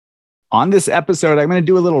On this episode, I'm going to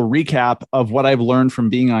do a little recap of what I've learned from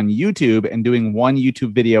being on YouTube and doing one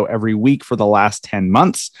YouTube video every week for the last 10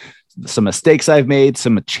 months, some mistakes I've made,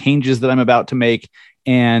 some changes that I'm about to make,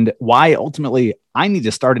 and why ultimately I need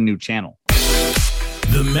to start a new channel.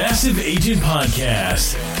 The Massive Agent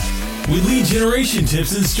Podcast, with lead generation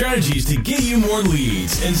tips and strategies to get you more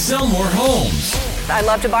leads and sell more homes. I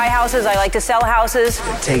love to buy houses. I like to sell houses.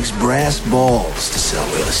 It takes brass balls to sell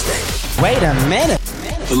real estate. Wait a minute.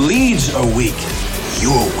 The leads are weak.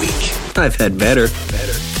 You're weak. I've had better.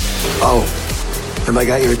 Oh, have I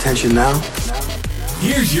got your attention now?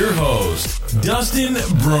 Here's your host, Dustin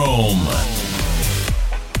Brome.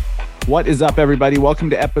 What is up, everybody? Welcome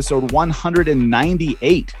to episode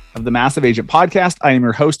 198 of the Massive Agent Podcast. I am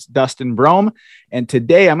your host, Dustin Brome, and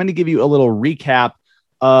today I'm going to give you a little recap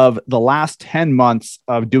of the last 10 months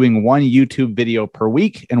of doing one YouTube video per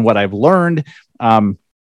week and what I've learned.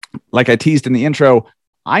 Like I teased in the intro,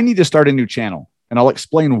 I need to start a new channel, and I'll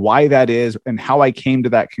explain why that is and how I came to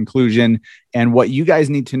that conclusion and what you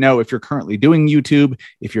guys need to know if you're currently doing YouTube,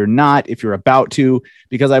 if you're not, if you're about to,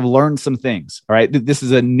 because I've learned some things. All right. This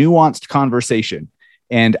is a nuanced conversation,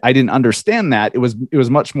 and I didn't understand that. It was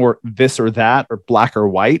much more this or that or black or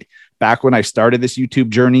white back when I started this YouTube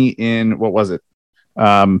journey in, what was it?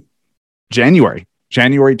 January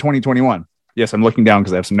 2021. Yes, I'm looking down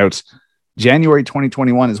because I have some notes. January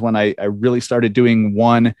 2021 is when I really started doing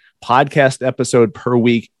one podcast episode per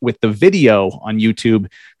week with the video on YouTube,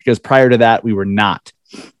 because prior to that, we were not.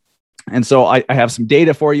 And so I have some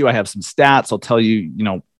data for you. I have some stats. I'll tell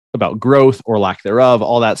you, about growth or lack thereof,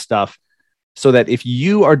 all that stuff, so that if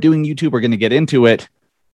you are doing YouTube or going to get into it,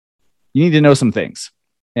 you need to know some things.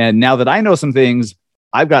 And now that I know some things,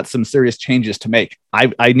 I've got some serious changes to make.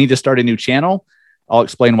 I need to start a new channel. I'll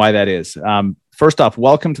explain why that is. First off,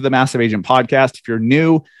 welcome to the Massive Agent Podcast. If you're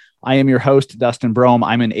new, I am your host, Dustin Brome.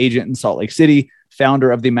 I'm an agent in Salt Lake City, founder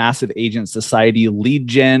of the Massive Agent Society lead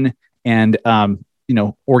gen and,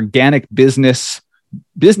 organic business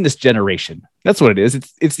generation. That's what it is.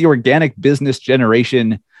 It's the organic business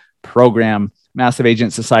generation program,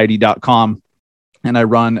 massiveagentsociety.com. And I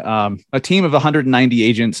run a team of 190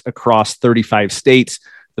 agents across 35 states,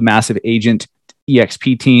 the Massive Agent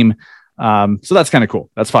EXP team. So that's kind of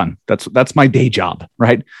cool. That's fun. That's my day job,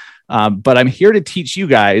 right? But I'm here to teach you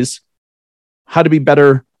guys how to be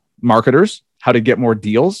better marketers, how to get more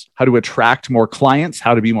deals, how to attract more clients,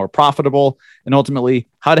 how to be more profitable, and ultimately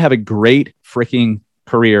how to have a great freaking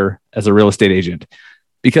career as a real estate agent.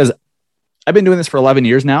 Because I've been doing this for 11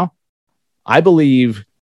 years now. I believe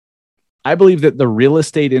that the real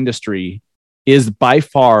estate industry is by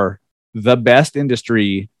far the best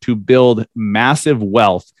industry to build massive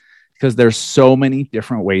wealth, because there's so many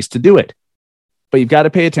different ways to do it. But you've got to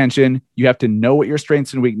pay attention. You have to know what your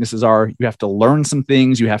strengths and weaknesses are. You have to learn some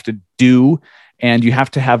things. You have to do, and you have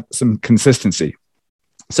to have some consistency.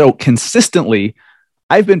 So consistently,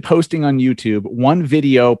 I've been posting on YouTube one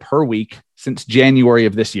video per week since January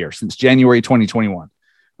of this year, since January 2021.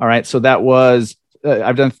 All right. So that was,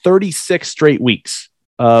 I've done 36 straight weeks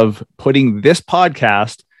of putting this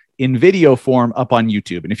podcast in video form up on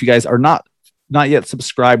YouTube. And if you guys are not yet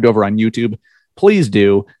subscribed over on YouTube, please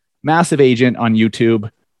do. Massive Agent on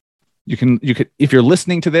YouTube. You could, if you're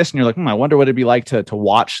listening to this and you're like, I wonder what it'd be like to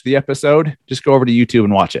watch the episode, just go over to YouTube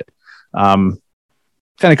and watch it. Kind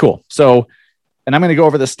of cool. So, and I'm going to go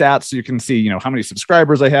over the stats so you can see, how many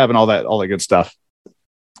subscribers I have and all that good stuff.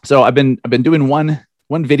 So I've been doing one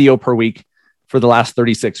video per week for the last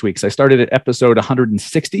 36 weeks. I started at episode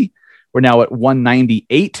 160. We're now at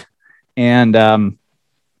 198, and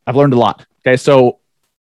I've learned a lot. Okay, so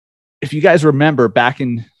if you guys remember back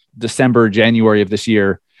in December, January of this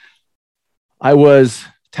year, I was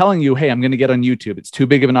telling you, hey, I'm going to get on YouTube. It's too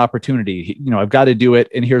big of an opportunity. I've got to do it,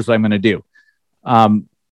 and here's what I'm going to do.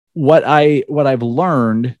 What I've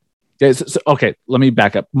learned is, okay, let me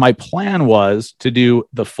back up. My plan was to do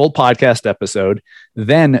the full podcast episode,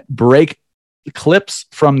 then break clips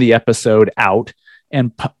from the episode out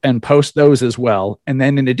and post those as well. And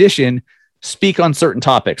then in addition, speak on certain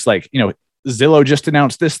topics like, Zillow just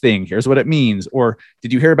announced this thing. Here's what it means. Or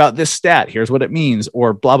did you hear about this stat? Here's what it means.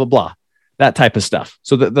 Or blah, blah, blah, that type of stuff.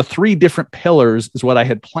 So the three different pillars is what I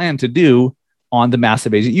had planned to do on the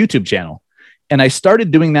Massive Agent YouTube channel. And I started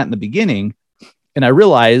doing that in the beginning, and I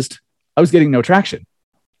realized I was getting no traction.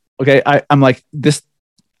 Okay. I'm like this,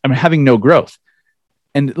 I'm having no growth.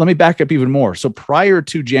 And let me back up even more. So prior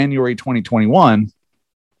to January 2021,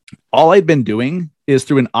 all I'd been doing is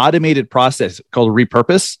through an automated process called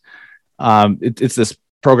Repurpose. It's this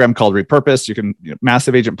program called Repurpose. You can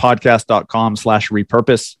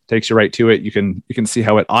massiveagentpodcast.com/repurpose takes you right to it. You can see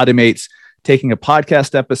how it automates taking a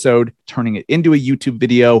podcast episode, turning it into a YouTube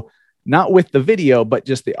video, not with the video, but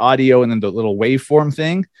just the audio and then the little waveform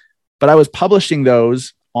thing. But I was publishing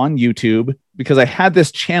those on YouTube because I had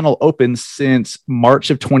this channel open since March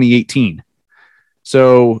of 2018.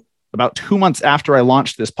 So about 2 months after I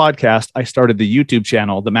launched this podcast, I started the YouTube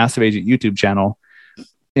channel, the Massive Agent YouTube channel.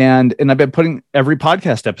 And I've been putting every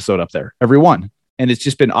podcast episode up there, every one. And it's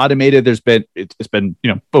just been automated. It's been,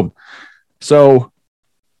 boom. So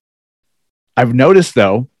I've noticed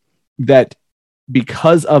though, that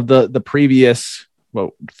because of the previous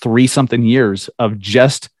 3-something years of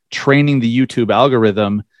just training the YouTube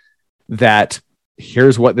algorithm that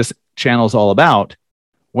here's what this channel is all about,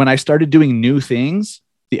 when I started doing new things,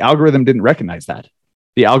 the algorithm didn't recognize that.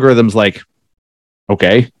 The algorithm's like,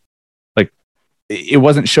 okay, like it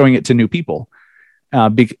wasn't showing it to new people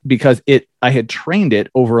because I had trained it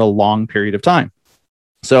over a long period of time.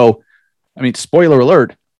 So, I mean, spoiler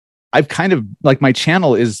alert, I've kind of like my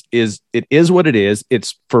channel is what it is.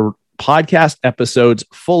 It's for podcast episodes,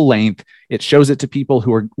 full length. It shows it to people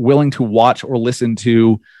who are willing to watch or listen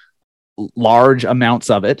to large amounts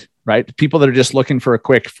of it, right? People that are just looking for a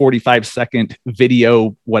quick 45-second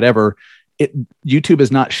video, whatever. YouTube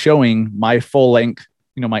is not showing my full length,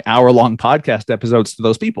 my hour-long podcast episodes to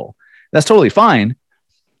those people. That's totally fine,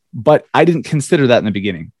 but I didn't consider that in the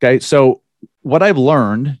beginning. Okay, so what I've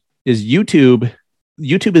learned is YouTube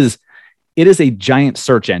is a giant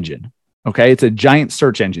search engine. Okay. It's a giant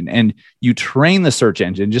search engine, and you train the search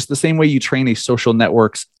engine just the same way you train a social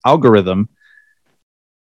network's algorithm.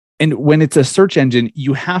 And when it's a search engine,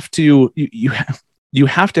 you have to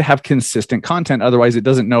have consistent content. Otherwise it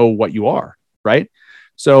doesn't know what you are. Right.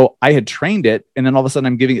 So I had trained it, and then all of a sudden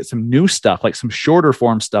I'm giving it some new stuff, like some shorter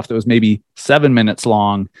form stuff that was maybe 7 minutes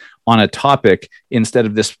long on a topic instead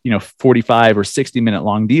of this, 45 or 60-minute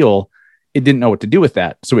long deal. It didn't know what to do with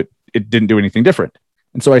that. So it didn't do anything different.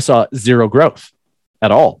 And so I saw zero growth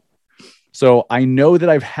at all. So I know that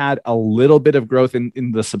I've had a little bit of growth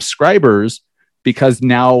in the subscribers, because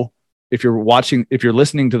now if you're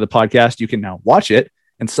listening to the podcast, you can now watch it.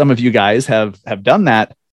 And some of you guys have done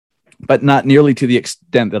that, but not nearly to the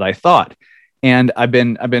extent that I thought. And I've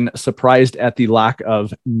been surprised at the lack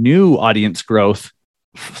of new audience growth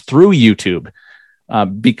through YouTube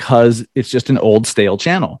because it's just an old stale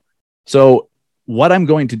channel. So what I'm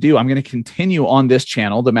going to do, I'm going to continue on this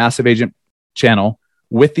channel, the Massive Agent channel,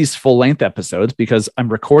 with these full length episodes because I'm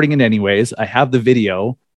recording it anyways. I have the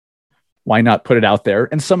video. Why not put it out there?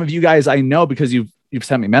 And some of you guys I know, because you've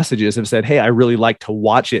sent me messages, have said, hey, I really like to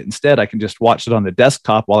watch it. Instead, I can just watch it on the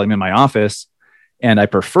desktop while I'm in my office. And I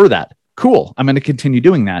prefer that. Cool. I'm going to continue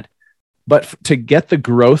doing that. But to get the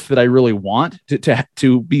growth that I really want,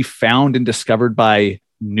 to be found and discovered by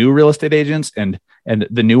new real estate agents and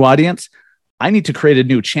the new audience, I need to create a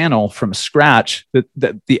new channel from scratch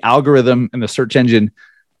that the algorithm and the search engine,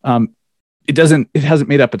 it hasn't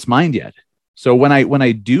made up its mind yet. So when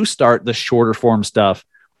I do start the shorter form stuff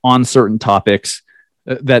on certain topics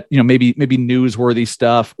that, maybe newsworthy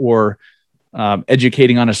stuff or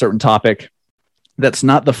educating on a certain topic, that's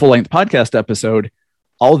not the full length podcast episode,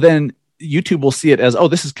 then YouTube will see it as, oh,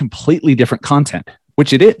 this is completely different content,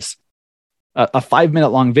 which it is. A 5-minute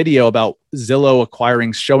long video about Zillow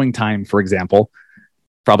acquiring showing time, for example,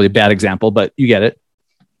 probably a bad example, but you get it.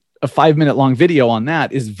 A 5-minute long video on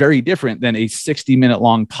that is very different than a 60-minute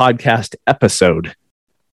long podcast episode.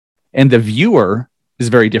 And the viewer is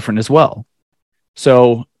very different as well.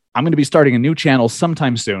 So I'm going to be starting a new channel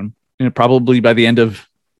sometime soon, probably by the end of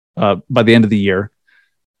the year,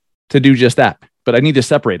 to do just that. But I need to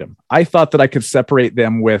separate them. I thought that I could separate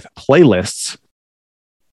them with playlists,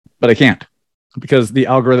 but I can't, because the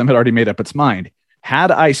algorithm had already made up its mind.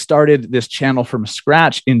 Had I started this channel from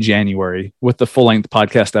scratch in January with the full-length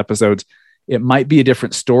podcast episodes, it might be a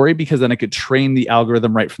different story, because then I could train the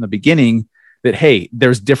algorithm right from the beginning that, hey,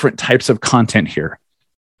 there's different types of content here.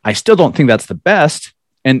 I still don't think that's the best.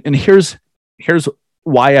 And here's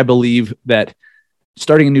why I believe that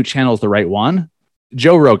starting a new channel is the right one.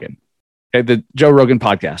 Joe Rogan, okay, the Joe Rogan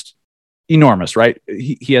podcast. Enormous, right?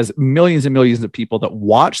 He has millions and millions of people that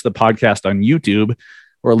watch the podcast on YouTube,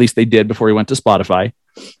 or at least they did before he went to Spotify.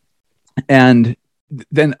 And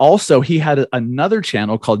then also he had another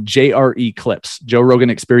channel called JRE Clips, Joe Rogan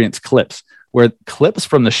Experience Clips, where clips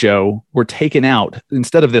from the show were taken out.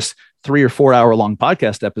 Instead of this 3 or 4 hour long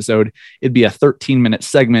podcast episode, it'd be a 13-minute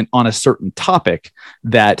segment on a certain topic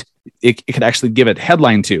that it could actually give a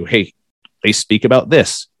headline to. Hey, they speak about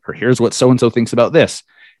this, or here's what so-and-so thinks about this.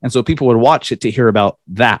 And so people would watch it to hear about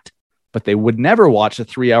that, but they would never watch a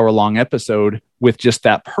 3 hour long episode with just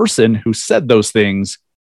that person who said those things.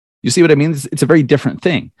 You see what I mean? It's a very different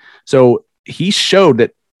thing. So he showed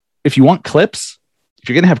that if you want clips, if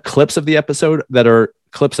you're going to have clips of the episode that are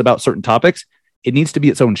clips about certain topics, it needs to be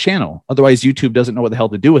its own channel. Otherwise, YouTube doesn't know what the hell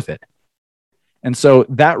to do with it. And so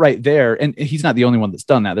that right there, and he's not the only one that's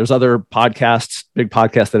done that. There's other podcasts, big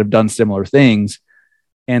podcasts that have done similar things.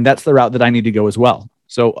 And that's the route that I need to go as well.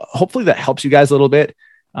 So hopefully that helps you guys a little bit.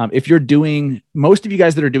 If you're doing, most of you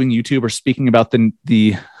guys that are doing YouTube are speaking about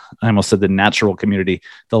the I almost said the natural community,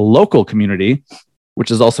 the local community,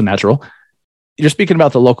 which is also natural. You're speaking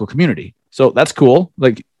about the local community. So that's cool.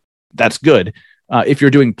 Like, that's good. If you're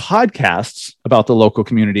doing podcasts about the local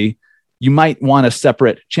community, you might want a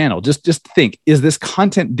separate channel. Just think, is this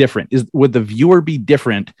content different? Would the viewer be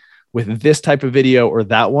different with this type of video or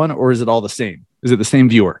that one? Or is it all the same? Is it the same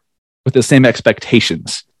viewer with the same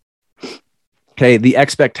expectations? Okay. The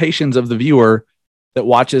expectations of the viewer that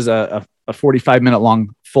watches a 45-minute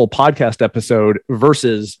long full podcast episode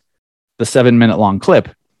versus the 7-minute long clip,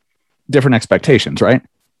 different expectations, right?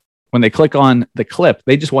 When they click on the clip,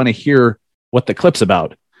 they just want to hear what the clip's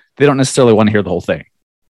about. They don't necessarily want to hear the whole thing.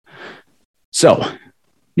 So,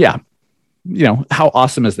 yeah, how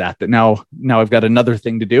awesome is that? That now I've got another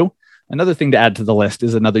thing to do. Another thing to add to the list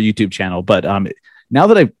is another YouTube channel. But now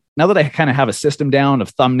that I kind of have a system down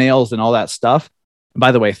of thumbnails and all that stuff.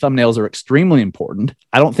 By the way, thumbnails are extremely important.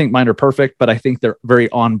 I don't think mine are perfect, but I think they're very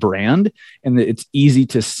on brand, and it's easy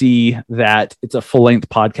to see that it's a full-length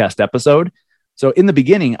podcast episode. So in the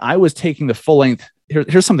beginning, I was taking the full-length.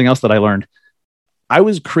 Here's something else that I learned. I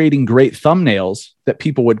was creating great thumbnails that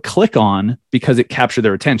people would click on because it captured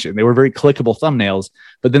their attention. They were very clickable thumbnails,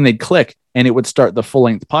 but then they'd click and it would start the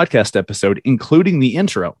full-length podcast episode, including the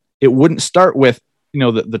intro. It wouldn't start with,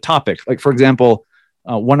 the topic. Like, for example,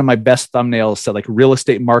 one of my best thumbnails said like real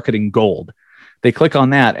estate marketing gold. They click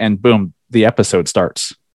on that and boom, the episode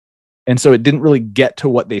starts. And so it didn't really get to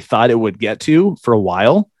what they thought it would get to for a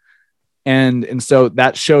while. And so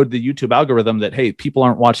that showed the YouTube algorithm that, hey, people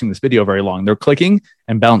aren't watching this video very long. They're clicking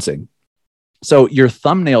and bouncing. So your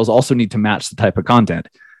thumbnails also need to match the type of content.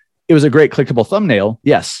 It was a great clickable thumbnail,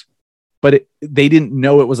 yes, but they didn't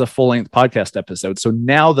know it was a full-length podcast episode. So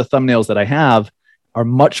now the thumbnails that I have are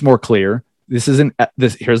much more clear. Here's the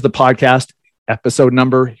podcast episode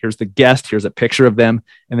number. Here's the guest. Here's a picture of them.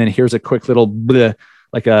 And then here's a quick little bleh,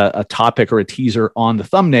 like a topic or a teaser on the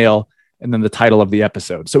thumbnail, and then the title of the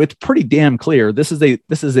episode. So it's pretty damn clear. This is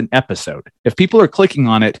an episode. If people are clicking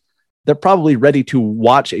on it, they're probably ready to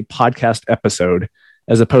watch a podcast episode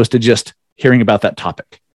as opposed to just hearing about that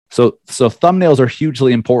topic. So thumbnails are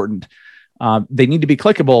hugely important. They need to be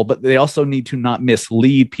clickable, but they also need to not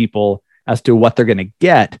mislead people as to what they're going to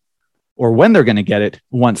get or when they're going to get it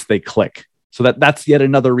once they click. So that's yet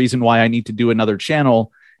another reason why I need to do another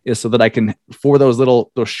channel, is so that I can, for those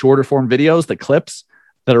shorter form videos, the clips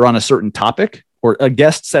that are on a certain topic, or a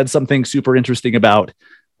guest said something super interesting about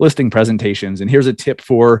listing presentations. And here's a tip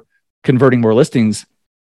for converting more listings.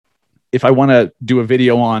 If I want to do a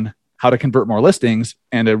video on how to convert more listings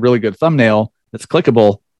and a really good thumbnail that's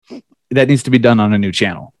clickable, that needs to be done on a new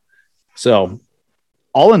channel. So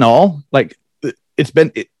all in all, like,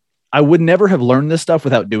 I would never have learned this stuff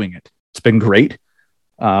without doing it. It's been great.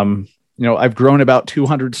 I've grown about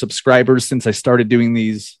 200 subscribers since I started doing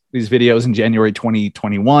these videos in January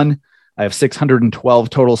 2021. I have 612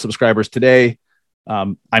 total subscribers today.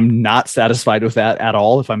 I'm not satisfied with that at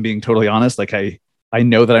all, if I'm being totally honest. Like, I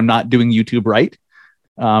know that I'm not doing YouTube right,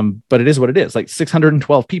 but it is what it is. Like,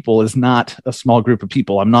 612 people is not a small group of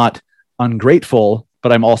people. I'm not ungrateful,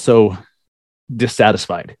 but I'm also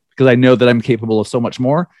dissatisfied because I know that I'm capable of so much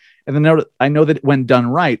more. And then I know that when done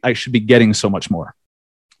right, I should be getting so much more.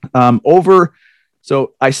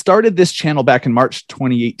 So I started this channel back in March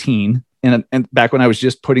 2018, and back when I was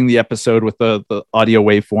just putting the episode with the audio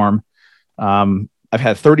waveform. I've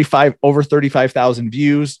had over 35,000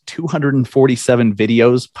 views, 247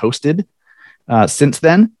 videos posted since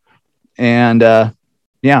then. And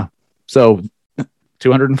so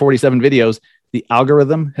 247 videos. The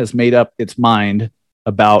algorithm has made up its mind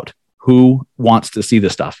about who wants to see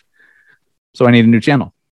this stuff. So I need a new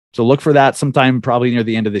channel. So look for that sometime probably near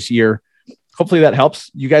the end of this year. Hopefully that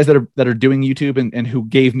helps. You guys that are doing YouTube and who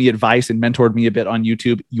gave me advice and mentored me a bit on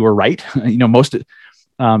YouTube, you were right.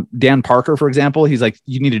 Dan Parker, for example, he's like,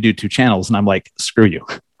 you need to do 2 channels. And I'm like, screw you.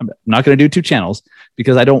 I'm not going to do 2 channels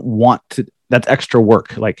because I don't want to. That's extra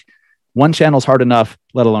work. Like, 1 channel's hard enough,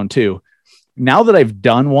 let alone 2. Now that I've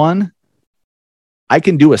done 1, I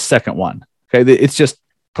can do a second one. Okay. It's just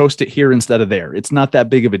post it here instead of there. It's not that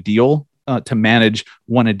big of a deal to manage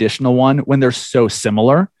 1 additional one when they're so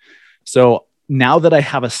similar. So now that I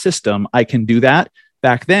have a system, I can do that.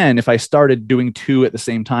 Back then, if I started doing 2 at the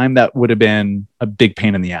same time, that would have been a big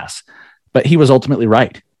pain in the ass. But he was ultimately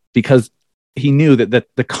right because he knew that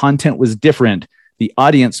the content was different. The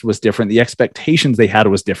audience was different. The expectations they had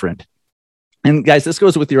was different. And guys, this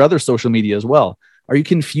goes with your other social media as well. Are you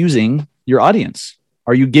confusing your audience?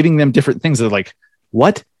 Are you giving them different things? They're like,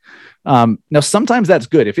 what? Now, sometimes that's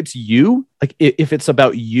good. If it's you, like if it's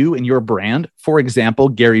about you and your brand, for example,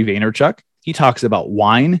 Gary Vaynerchuk, he talks about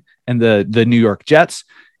wine and the New York Jets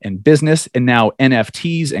and business and now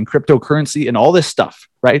NFTs and cryptocurrency and all this stuff,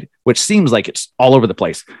 right? Which seems like it's all over the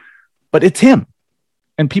place, but it's him.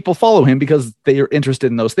 And people follow him because they are interested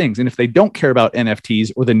in those things. And if they don't care about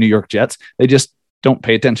NFTs or the New York Jets, they just don't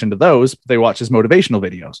pay attention to those. They watch his motivational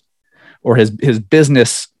videos or his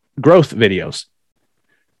business growth videos,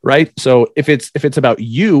 right? So if it's about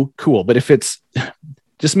you, cool. But if it's,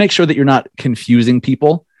 just make sure that you're not confusing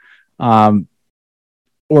people or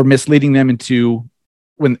misleading them into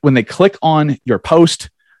when they click on your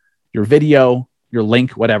post, your video, your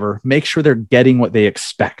link, whatever, make sure they're getting what they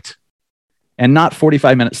expect. And not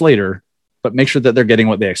 45 minutes later, but make sure that they're getting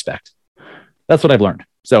what they expect. That's what I've learned.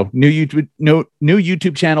 So new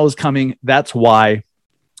YouTube channel is coming. That's why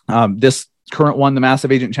this current one, the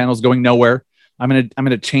Massive Agent channel, is going nowhere. I'm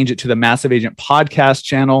gonna change it to the Massive Agent podcast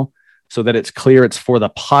channel so that it's clear it's for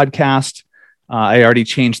the podcast. I already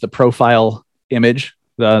changed the profile image,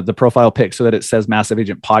 the profile pic, so that it says Massive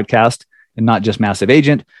Agent podcast and not just Massive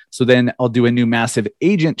Agent. So then I'll do a new Massive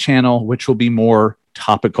Agent channel, which will be more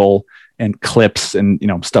topical and clips and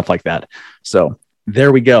stuff like that. So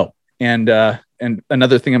there we go. And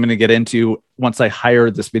another thing I'm going to get into once I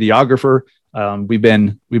hire this videographer, we've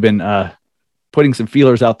been putting some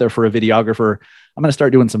feelers out there for a videographer. I'm going to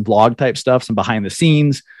start doing some vlog type stuff, some behind the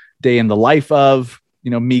scenes, day in the life of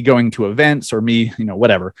me going to events or me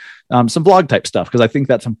whatever, some vlog type stuff, because I think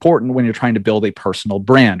that's important when you're trying to build a personal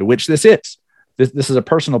brand, which this is. This is a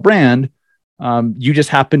personal brand. You just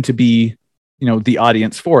happen to be the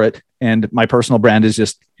audience for it. And my personal brand is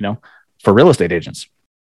just, for real estate agents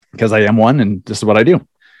because I am one and this is what I do.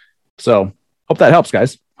 So hope that helps,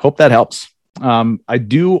 guys. Hope that helps. I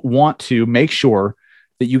do want to make sure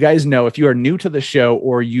that you guys know, if you are new to the show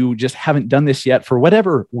or you just haven't done this yet for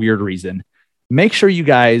whatever weird reason, make sure you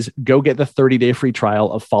guys go get the 30-day free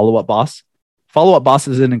trial of Follow Up Boss. Follow Up Boss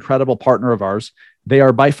is an incredible partner of ours. They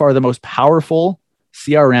are by far the most powerful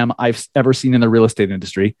CRM I've ever seen in the real estate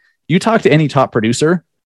industry. You talk to any top producer,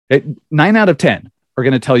 9 out of 10 are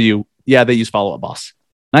going to tell you, yeah, they use Follow Up Boss.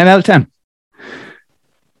 9 out of 10.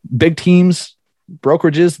 Big teams,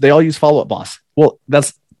 brokerages, they all use Follow Up Boss. Well,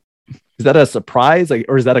 is that a surprise?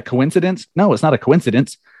 Or is that a coincidence? No, it's not a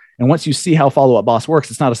coincidence. And once you see how Follow Up Boss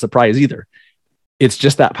works, it's not a surprise either. It's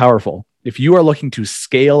just that powerful. If you are looking to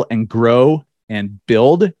scale and grow and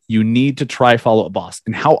build, you need to try Follow Up Boss.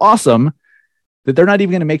 And how awesome that they're not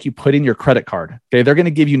even going to make you put in your credit card. Okay. They're going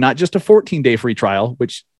to give you not just a 14-day free trial,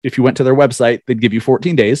 which if you went to their website, they'd give you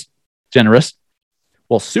 14 days. Generous.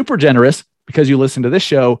 Well, super generous, because you listen to this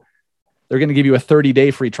show, they're going to give you a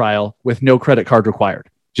 30-day free trial with no credit card required.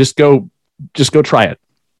 Just go try it.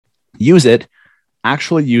 Use it,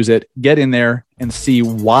 actually use it, get in there and see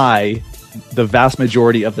why the vast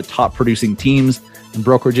majority of the top producing teams and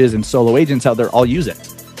brokerages and solo agents out there all use it.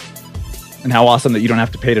 And how awesome that you don't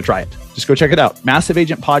have to pay to try it. Just go check it out.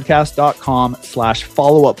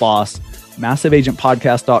 MassiveAgentPodcast.com/followupboss.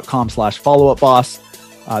 MassiveAgentPodcast.com/followupboss.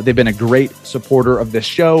 They've been a great supporter of this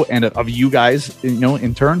show and of you guys,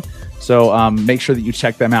 in turn. So make sure that you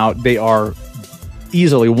check them out. They are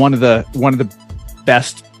easily one of the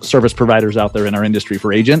best service providers out there in our industry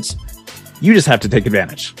for agents. You just have to take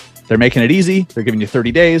advantage. They're making it easy. They're giving you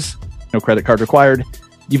 30 days, no credit card required.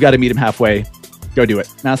 You've got to meet them halfway. Go do it.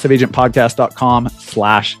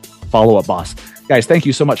 MassiveAgentPodcast.com/followupboss. Guys, thank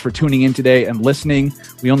you so much for tuning in today and listening.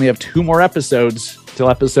 We only have 2 more episodes till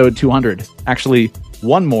episode 200. Actually,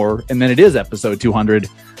 1 more, and then it is episode 200.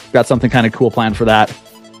 Got something kind of cool planned for that.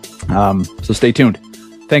 So stay tuned.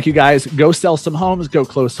 Thank you, guys. Go sell some homes. Go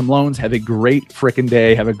close some loans. Have a great freaking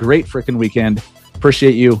day. Have a great freaking weekend.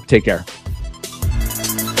 Appreciate you. Take care.